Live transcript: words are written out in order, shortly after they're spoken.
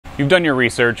You've done your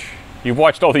research, you've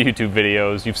watched all the YouTube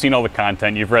videos, you've seen all the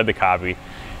content, you've read the copy.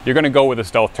 You're going to go with a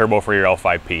Stealth turbo for your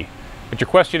L5P. But your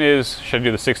question is, should I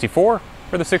do the 64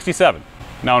 or the 67?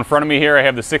 Now in front of me here I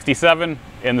have the 67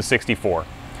 and the 64.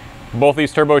 Both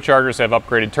these turbochargers have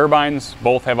upgraded turbines,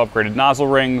 both have upgraded nozzle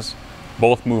rings,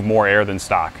 both move more air than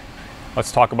stock.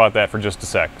 Let's talk about that for just a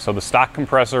sec. So the stock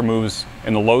compressor moves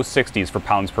in the low 60s for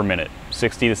pounds per minute.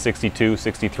 60 to 62,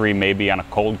 63 maybe on a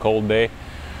cold day.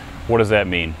 What does that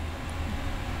mean?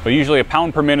 Well, usually a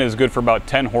pound per minute is good for about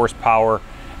 10 horsepower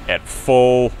at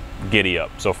full giddy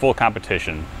up, so full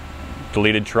competition.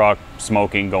 Deleted truck,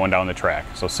 smoking, going down the track.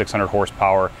 So 600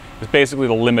 horsepower is basically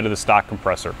the limit of the stock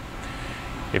compressor.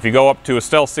 If you go up to a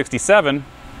Stealth 67,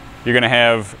 you're going to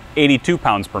have 82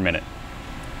 pounds per minute.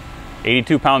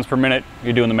 82 pounds per minute,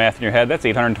 you're doing the math in your head, that's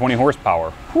 820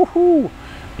 horsepower. Woohoo!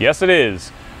 Yes, it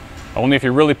is. Only if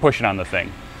you're really pushing on the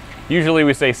thing. Usually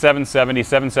we say 770,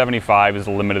 775 is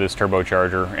the limit of this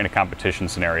turbocharger in a competition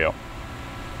scenario.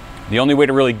 The only way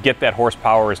to really get that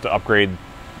horsepower is to upgrade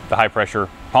the high pressure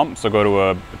pump, so go to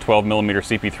a 12 millimeter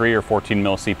CP3 or 14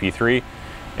 mil CP3,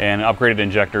 and upgraded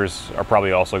injectors are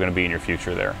probably also going to be in your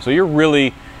future there. So you're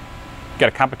really got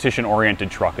a competition oriented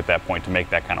truck at that point to make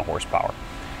that kind of horsepower.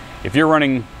 If you're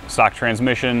running stock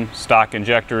transmission, stock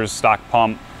injectors, stock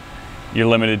pump, you're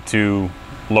limited to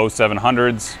low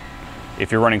 700s.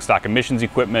 If you're running stock emissions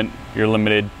equipment, you're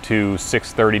limited to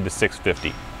 630 to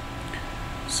 650.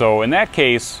 So in that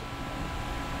case,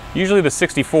 usually the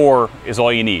 64 is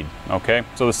all you need, okay?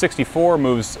 So the 64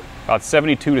 moves about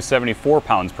 72 to 74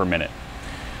 pounds per minute.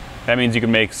 That means you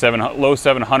can make low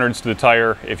 700s to the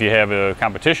tire if you have a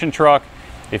competition truck.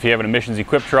 If you have an emissions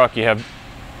equipped truck, you have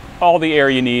all the air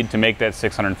you need to make that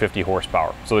 650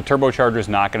 horsepower. So the turbocharger is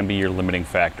not going to be your limiting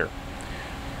factor.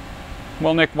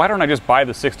 Well, Nick, why don't I just buy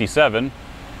the 67,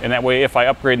 and that way if I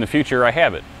upgrade in the future, I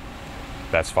have it?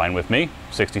 That's fine with me.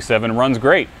 67 runs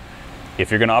great. If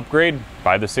you're going to upgrade,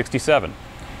 buy the 67.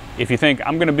 If you think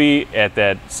I'm going to be at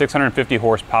that 650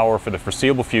 horsepower for the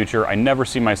foreseeable future, I never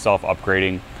see myself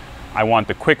upgrading. I want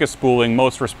the quickest spooling,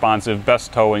 most responsive,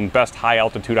 best towing, best high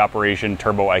altitude operation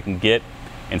turbo I can get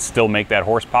and still make that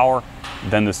horsepower,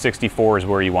 then the 64 is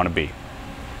where you want to be.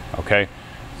 Okay?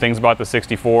 Things about the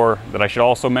 64 that I should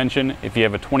also mention, if you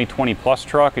have a 2020 plus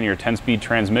truck and your 10-speed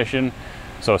transmission,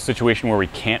 so a situation where we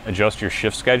can't adjust your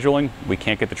shift scheduling, we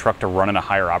can't get the truck to run in a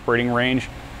higher operating range,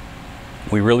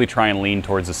 we really try and lean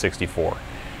towards the 64.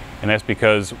 And that's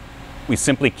because we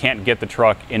simply can't get the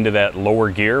truck into that lower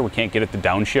gear. We can't get it to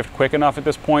downshift quick enough at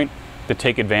this point to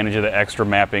take advantage of the extra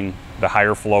mapping, the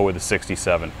higher flow with the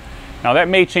 67. Now that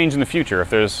may change in the future. If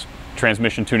there's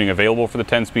transmission tuning available for the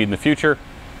 10-speed in the future,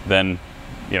 then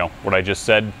you know what I just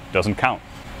said doesn't count.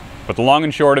 But the long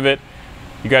and short of it,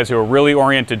 you guys who are really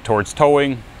oriented towards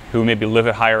towing, who maybe live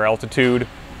at higher altitude,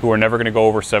 who are never going to go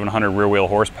over 700 rear wheel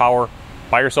horsepower,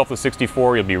 buy yourself the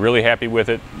 64, you'll be really happy with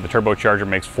it. The turbocharger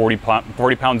makes 40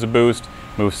 pounds of boost,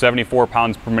 moves 74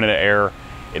 pounds per minute of air.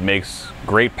 It makes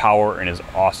great power and is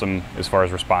awesome as far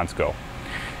as response go.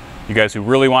 You guys who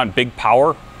really want big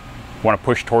power, want to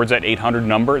push towards that 800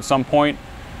 number at some point,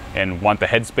 and want the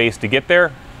headspace to get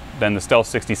there, then the Stealth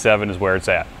 67 is where it's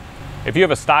at. If you have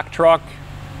a stock truck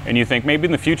and you think maybe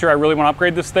in the future I really want to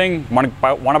upgrade this thing, want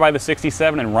to buy the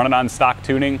 67 and run it on stock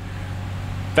tuning,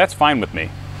 that's fine with me.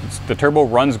 The turbo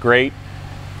runs great.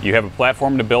 You have a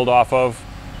platform to build off of.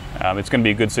 It's going to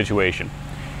be a good situation.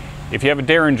 If you have a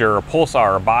Derringer, a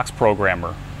Pulsar, or a box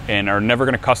programmer, and are never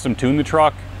going to custom tune the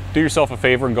truck, do yourself a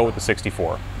favor and go with the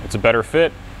 64. It's a better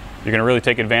fit. You're going to really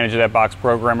take advantage of that box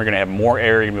program. You're going to have more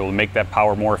air. You're going to be able to make that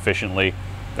power more efficiently.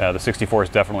 The 64 is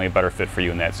definitely a better fit for you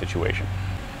in that situation.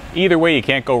 Either way, you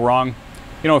can't go wrong.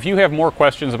 You know, if you have more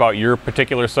questions about your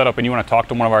particular setup and you want to talk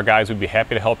to one of our guys, we'd be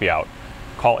happy to help you out.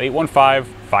 Call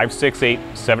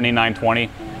 815-568-7920.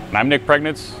 And I'm Nick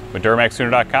Pregnitz with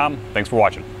DuramaxTuner.com. Thanks for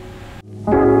watching.